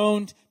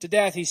stoned to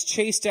death. He's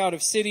chased out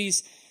of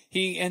cities.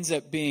 He ends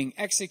up being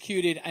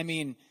executed. I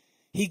mean,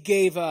 he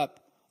gave up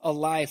a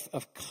life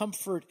of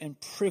comfort and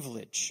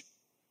privilege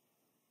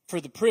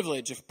for the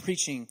privilege of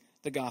preaching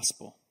the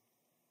gospel.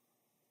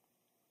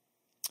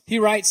 He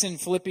writes in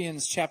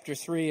Philippians chapter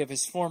 3 of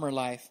his former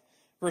life,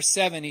 verse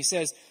 7, he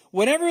says,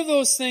 "Whatever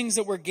those things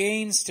that were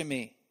gains to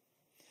me,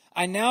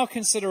 I now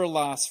consider a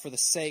loss for the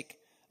sake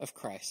of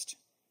Christ.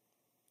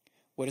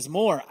 What is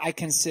more, I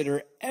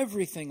consider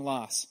everything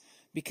loss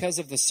because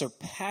of the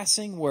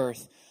surpassing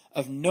worth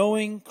of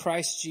knowing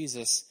Christ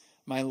Jesus,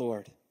 my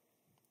Lord."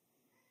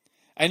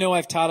 I know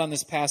I've taught on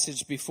this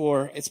passage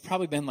before. It's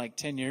probably been like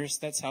 10 years.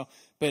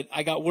 But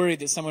I got worried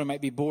that someone might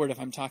be bored if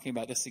I'm talking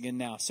about this again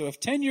now. So if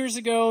 10 years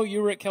ago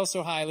you were at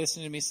Kelso High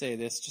listening to me say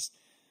this, just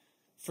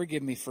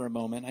forgive me for a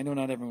moment. I know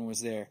not everyone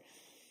was there.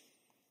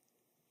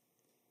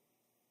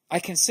 I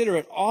consider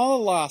it all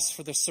a loss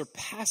for the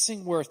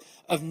surpassing worth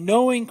of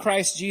knowing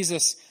Christ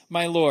Jesus,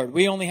 my Lord.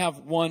 We only have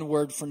one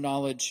word for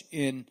knowledge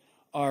in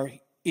our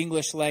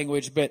English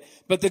language, but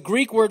the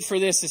Greek word for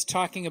this is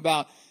talking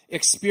about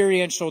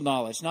experiential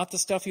knowledge, not the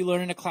stuff you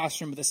learn in a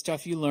classroom, but the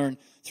stuff you learn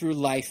through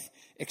life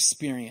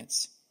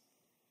experience.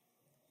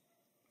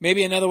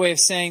 Maybe another way of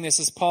saying this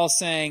is Paul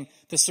saying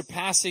the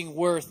surpassing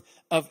worth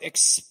of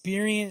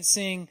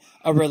experiencing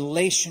a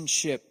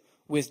relationship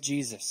with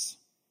Jesus.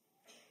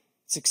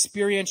 It's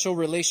experiential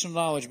relational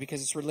knowledge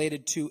because it's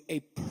related to a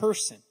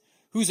person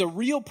who's a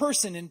real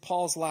person in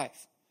Paul's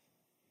life.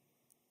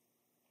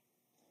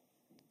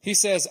 He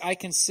says, I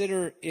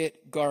consider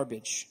it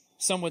garbage.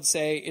 Some would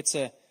say it's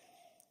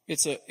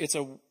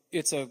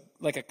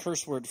like a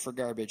curse word for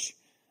garbage.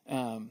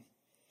 I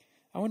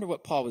wonder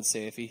what Paul would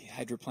say if he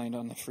hydroplaned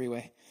on the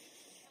freeway.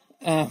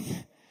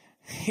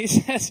 He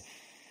says,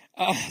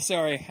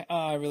 sorry,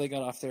 I really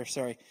got off there.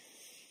 Sorry.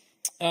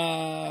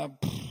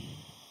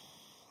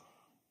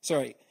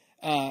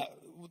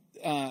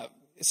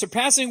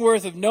 Surpassing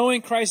worth of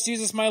knowing Christ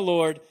Jesus my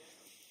Lord,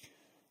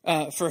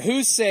 for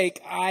whose sake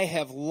I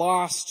have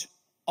lost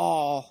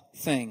all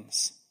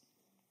things.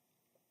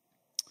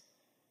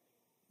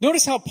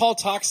 Notice how Paul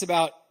talks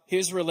about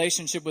his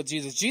relationship with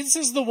Jesus. Jesus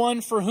is the one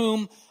for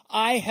whom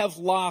I have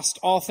lost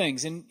all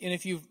things. And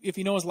if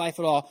you know his life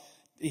at all,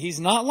 he's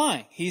not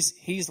lying.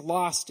 He's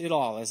lost it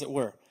all, as it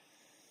were.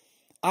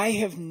 I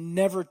have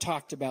never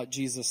talked about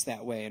Jesus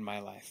that way in my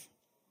life.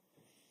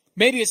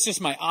 Maybe it's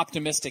just my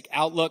optimistic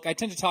outlook. I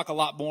tend to talk a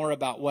lot more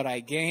about what I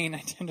gain. I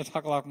tend to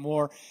talk a lot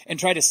more and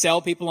try to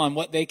sell people on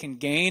what they can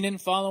gain in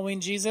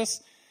following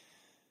Jesus.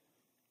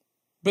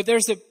 But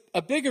there's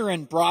a bigger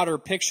and broader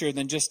picture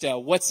than just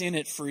what's in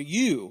it for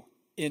you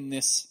in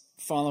this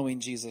following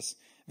Jesus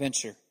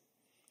venture.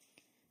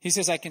 He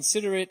says, I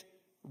consider it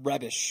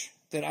rubbish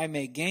that I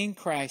may gain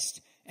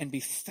Christ and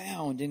be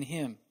found in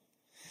him,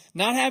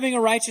 not having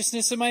a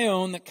righteousness of my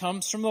own that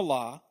comes from the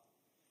law.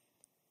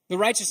 The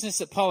righteousness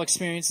that Paul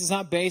experienced is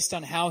not based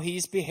on how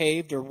he's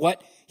behaved or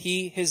what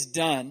he has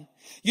done.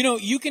 You know,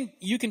 you can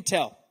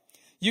tell.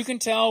 You can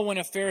tell when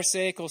a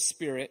Pharisaical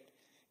spirit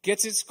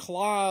gets its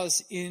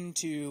claws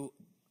into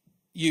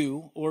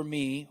you or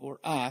me or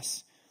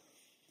us,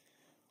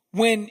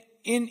 when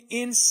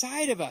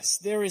inside of us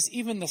there is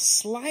even the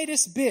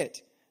slightest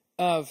bit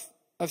of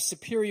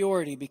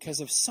superiority because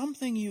of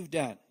something you've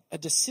done, a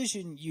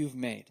decision you've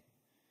made.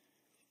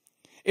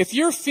 If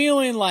you're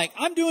feeling like,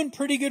 I'm doing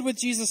pretty good with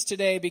Jesus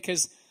today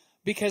because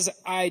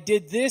I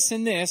did this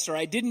and this, or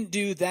I didn't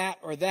do that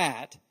or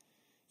that,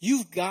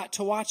 you've got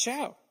to watch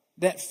out.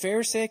 That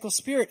Pharisaical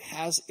spirit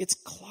has its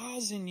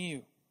claws in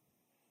you.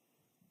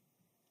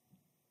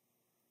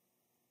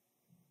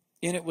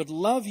 And it would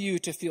love you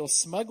to feel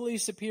smugly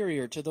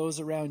superior to those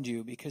around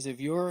you because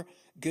of your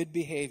good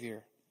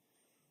behavior.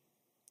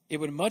 It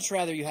would much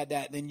rather you had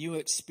that than you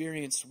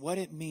experienced what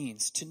it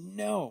means to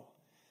know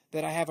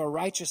that I have a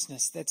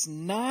righteousness that's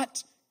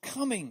not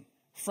coming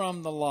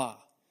from the law.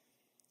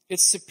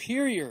 It's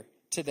superior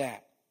to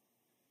that.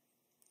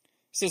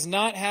 It says,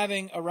 not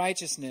having a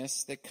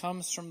righteousness that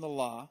comes from the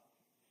law.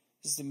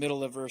 This is the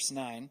middle of verse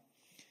 9.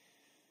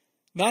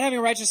 Not having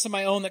a righteousness of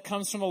my own that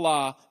comes from the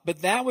law,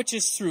 but that which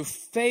is through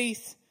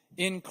faith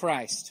in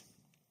Christ.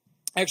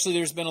 Actually,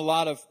 there's been a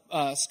lot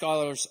of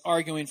scholars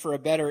arguing for a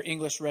better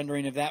English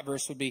rendering of that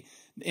verse would be,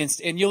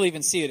 and you'll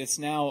even see it, it's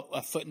now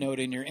a footnote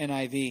in your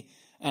NIV.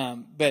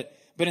 But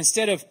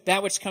instead of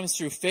that which comes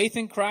through faith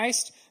in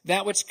Christ,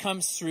 that which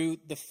comes through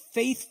the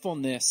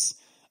faithfulness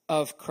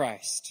of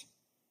Christ.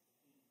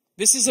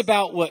 This is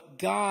about what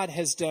God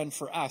has done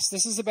for us.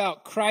 This is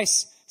about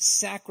Christ's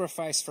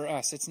sacrifice for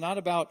us. It's not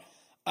about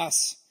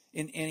us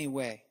in any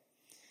way.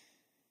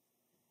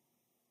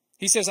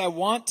 He says, I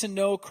want to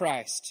know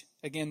Christ.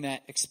 Again,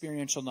 that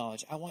experiential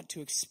knowledge. I want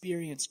to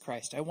experience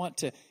Christ. I want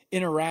to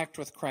interact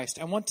with Christ.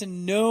 I want to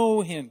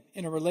know him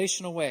in a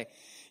relational way.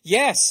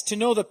 Yes, to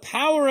know the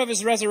power of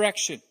his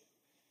resurrection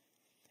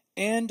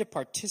and to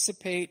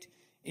participate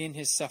in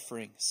his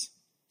sufferings.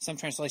 Some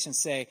translations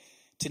say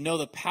to know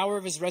the power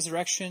of his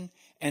resurrection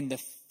and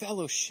the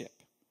fellowship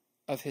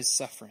of his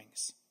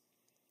sufferings.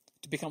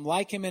 To become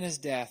like him in his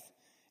death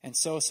and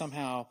so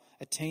somehow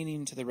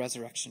attaining to the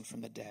resurrection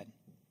from the dead.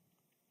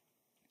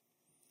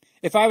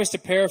 If I was to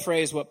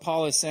paraphrase what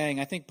Paul is saying,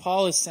 I think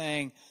Paul is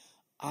saying,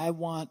 I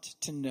want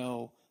to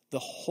know the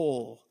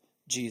whole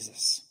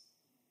Jesus.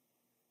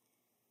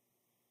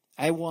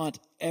 I want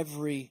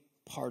every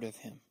part of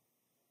him.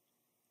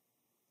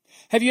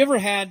 Have you ever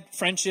had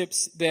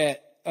friendships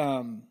that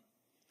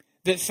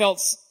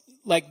felt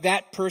like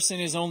that person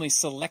is only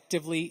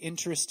selectively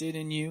interested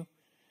in you?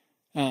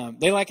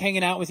 They like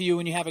hanging out with you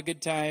when you have a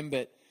good time,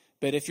 but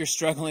if you're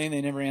struggling,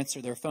 they never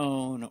answer their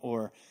phone,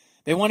 or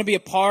they want to be a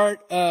part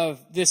of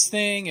this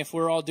thing if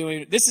we're all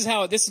doing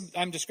it.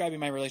 I'm describing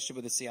my relationship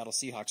with the Seattle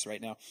Seahawks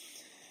right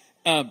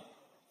now.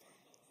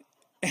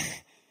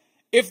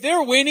 If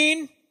they're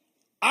winning,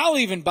 I'll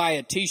even buy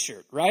a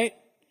t-shirt, right?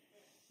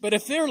 But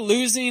if they're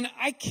losing,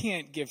 I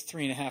can't give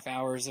 3.5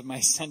 hours of my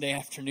Sunday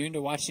afternoon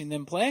to watching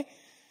them play.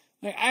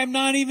 I'm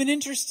not even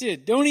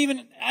interested.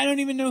 I don't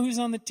even know who's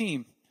on the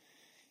team.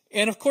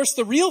 And of course,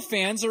 the real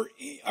fans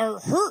are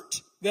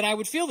hurt that I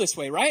would feel this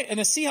way, right? And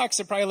the Seahawks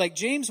are probably like,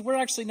 James, we're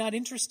actually not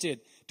interested.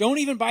 Don't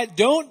be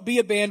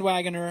a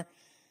bandwagoner.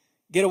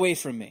 Get away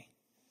from me.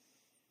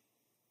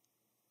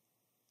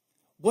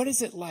 What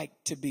is it like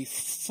to be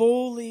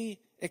fully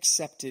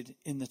accepted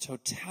in the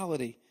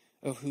totality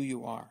of who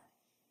you are?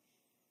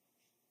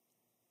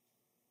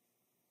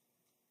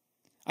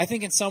 I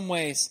think in some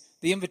ways,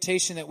 the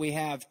invitation that we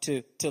have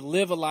to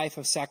live a life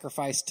of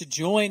sacrifice, to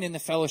join in the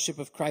fellowship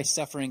of Christ's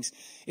sufferings,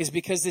 is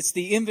because it's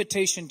the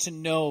invitation to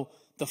know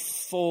the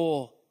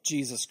full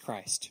Jesus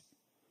Christ.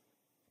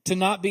 To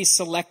not be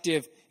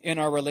selective in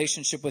our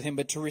relationship with him,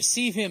 but to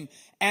receive him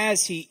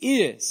as he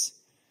is,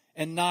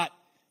 and not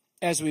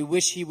as we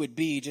wish he would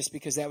be, just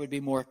because that would be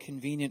more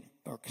convenient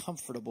or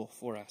comfortable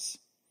for us.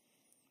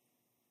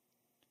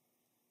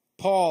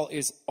 Paul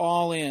is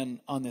all in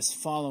on this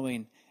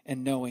following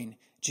and knowing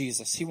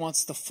Jesus. He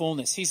wants the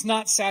fullness. He's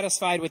not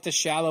satisfied with the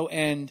shallow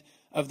end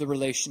of the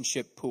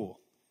relationship pool.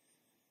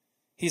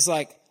 He's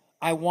like,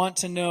 I want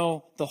to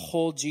know the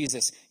whole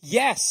Jesus.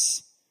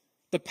 Yes,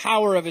 the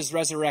power of his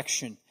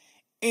resurrection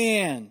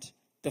and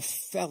the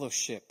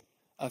fellowship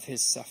of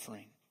his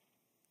suffering.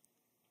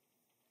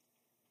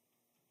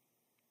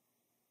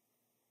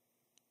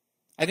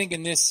 I think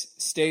in this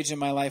stage in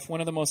my life, one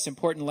of the most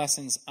important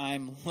lessons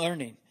I'm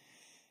learning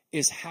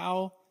is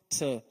how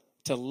to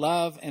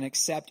love and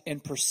accept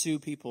and pursue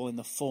people in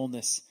the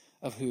fullness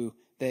of who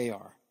they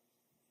are.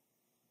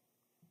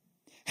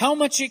 How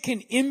much it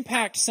can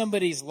impact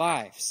somebody's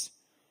lives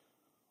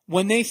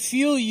when they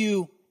feel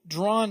you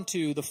drawn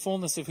to the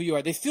fullness of who you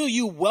are. They feel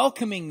you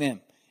welcoming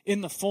them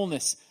in the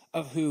fullness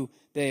of who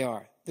they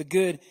are, the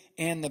good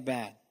and the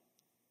bad.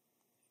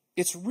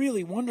 It's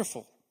really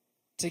wonderful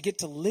to get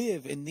to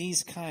live in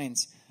these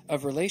kinds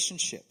of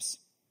relationships.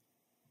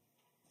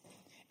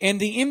 And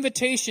the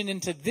invitation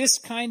into this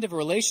kind of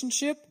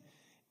relationship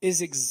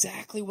is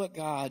exactly what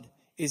God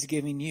is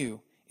giving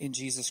you in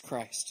Jesus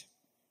Christ.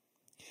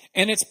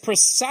 And it's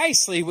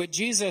precisely what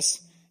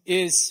Jesus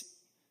is,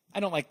 I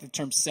don't like the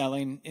term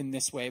selling in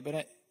this way,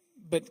 but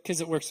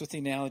because it works with the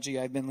analogy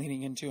I've been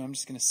leaning into, I'm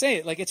just going to say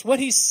it. Like, it's what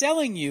he's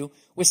selling you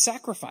with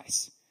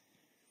sacrifice.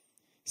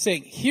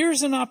 Saying,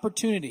 here's an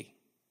opportunity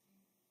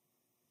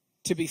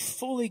to be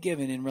fully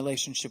given in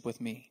relationship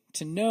with me,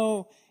 to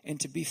know and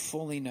to be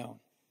fully known.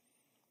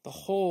 The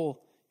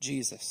whole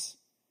Jesus,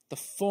 the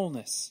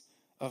fullness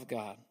of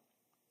God.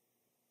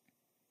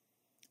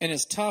 And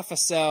as tough a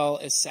sell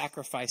as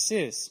sacrifice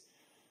is,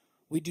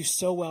 we do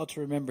so well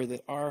to remember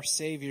that our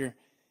Savior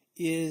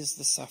is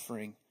the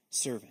suffering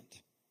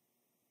servant.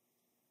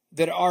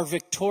 That our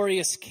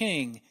victorious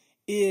King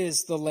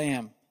is the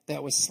Lamb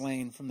that was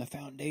slain from the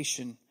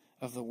foundation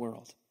of the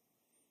world.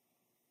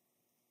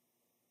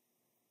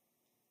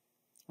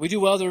 We do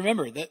well to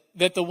remember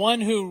that the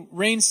one who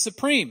reigns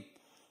supreme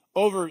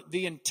over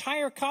the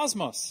entire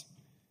cosmos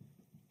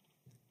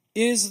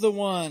is the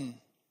one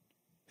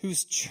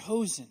who's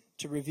chosen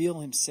to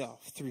reveal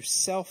himself through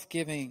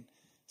self-giving,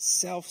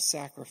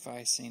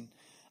 self-sacrificing,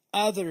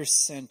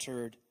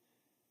 others-centered,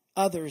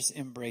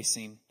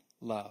 others-embracing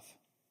love.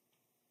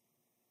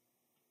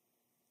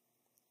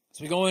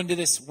 As we go into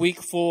this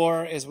week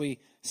 4, as we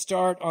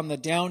start on the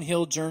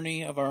downhill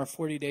journey of our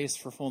 40 days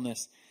for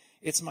fullness,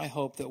 it's my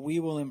hope that we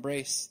will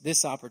embrace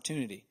this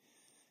opportunity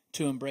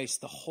to embrace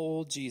the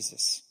whole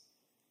Jesus,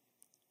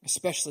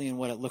 especially in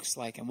what it looks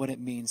like and what it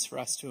means for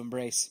us to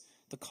embrace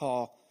the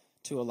call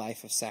to a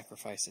life of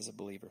sacrifice as a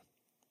believer.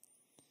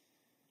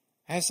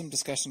 I have some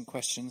discussion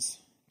questions.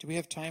 Do we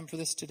have time for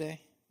this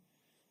today?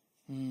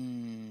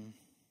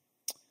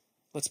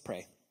 Let's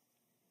pray.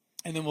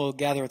 And then we'll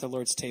gather at the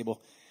Lord's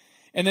table.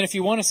 And then if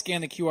you want to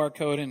scan the QR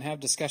code and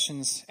have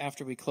discussions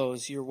after we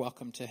close, you're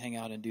welcome to hang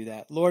out and do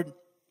that. Lord,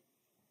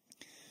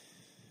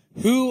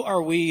 who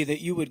are we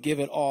that you would give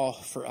it all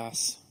for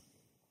us?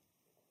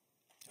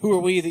 Who are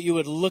we that you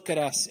would look at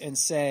us and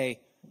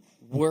say,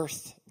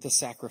 worth the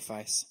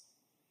sacrifice?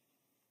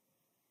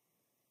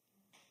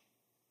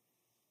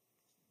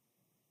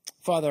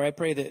 Father, I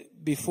pray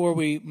that before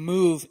we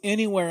move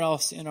anywhere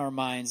else in our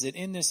minds, that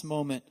in this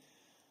moment,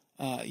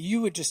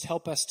 you would just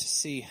help us to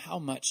see how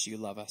much you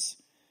love us,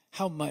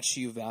 how much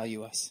you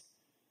value us.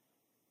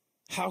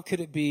 How could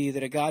it be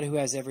that a God who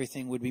has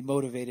everything would be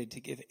motivated to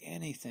give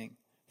anything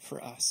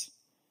for us?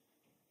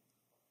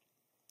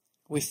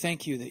 We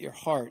thank you that your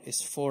heart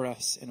is for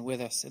us and with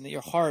us, and that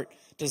your heart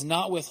does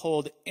not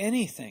withhold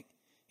anything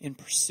in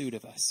pursuit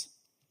of us.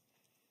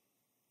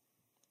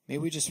 May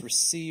we just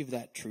receive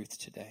that truth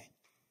today.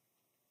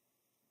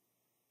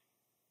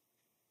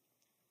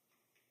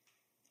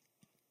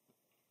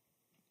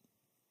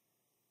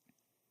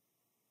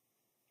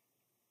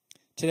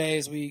 Today,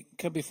 as we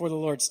come before the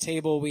Lord's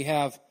table, we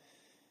have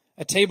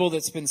a table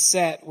that's been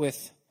set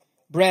with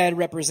bread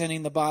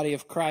representing the body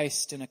of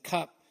Christ and a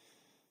cup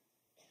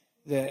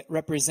that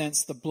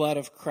represents the blood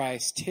of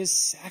Christ, his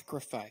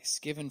sacrifice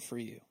given for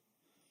you.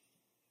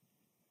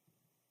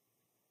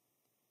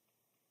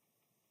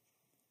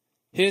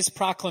 His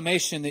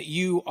proclamation that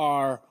you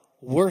are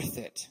worth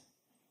it,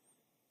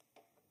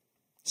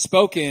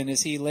 spoken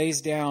as he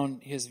lays down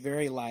his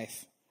very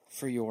life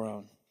for your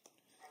own.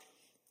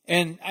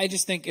 And I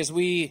just think as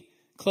we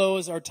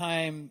close our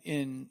time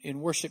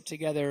in worship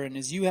together, and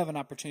as you have an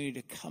opportunity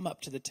to come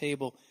up to the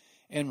table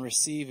and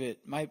receive it,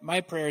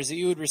 my prayer is that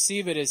you would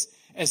receive it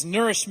as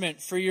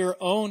nourishment for your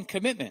own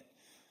commitment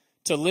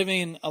to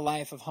living a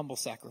life of humble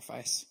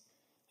sacrifice,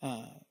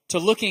 to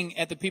looking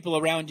at the people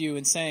around you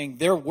and saying,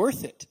 they're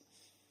worth it.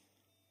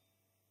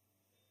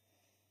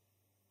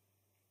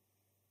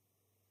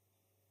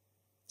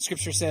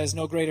 Scripture says,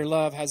 no greater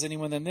love has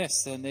anyone than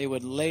this, than they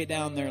would lay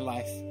down their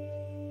life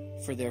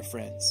for their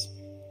friends.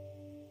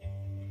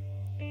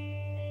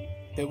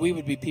 That we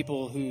would be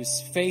people whose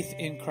faith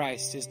in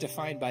Christ is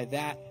defined by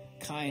that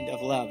kind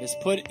of love, is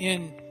put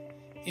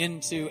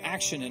into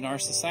action in our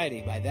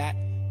society by that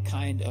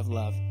kind of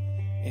love.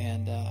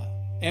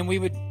 And we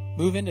would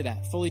move into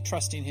that, fully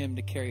trusting him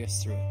to carry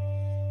us through it.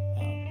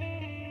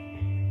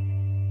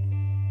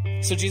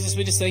 So Jesus,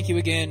 we just thank you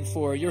again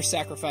for your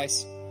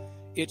sacrifice.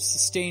 It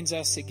sustains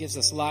us. It gives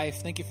us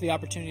life. Thank you for the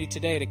opportunity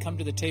today to come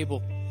to the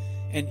table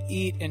and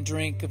eat and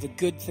drink of the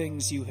good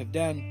things you have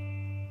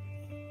done.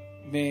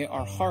 May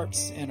our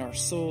hearts and our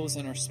souls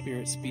and our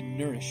spirits be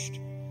nourished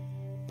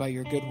by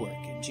your good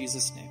work. In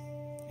Jesus' name,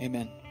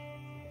 amen.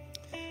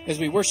 As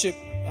we worship,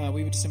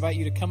 we would just invite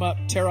you to come up,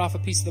 tear off a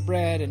piece of the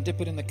bread and dip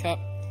it in the cup.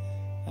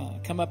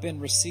 Come up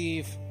and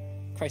receive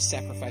Christ's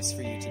sacrifice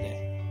for you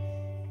today.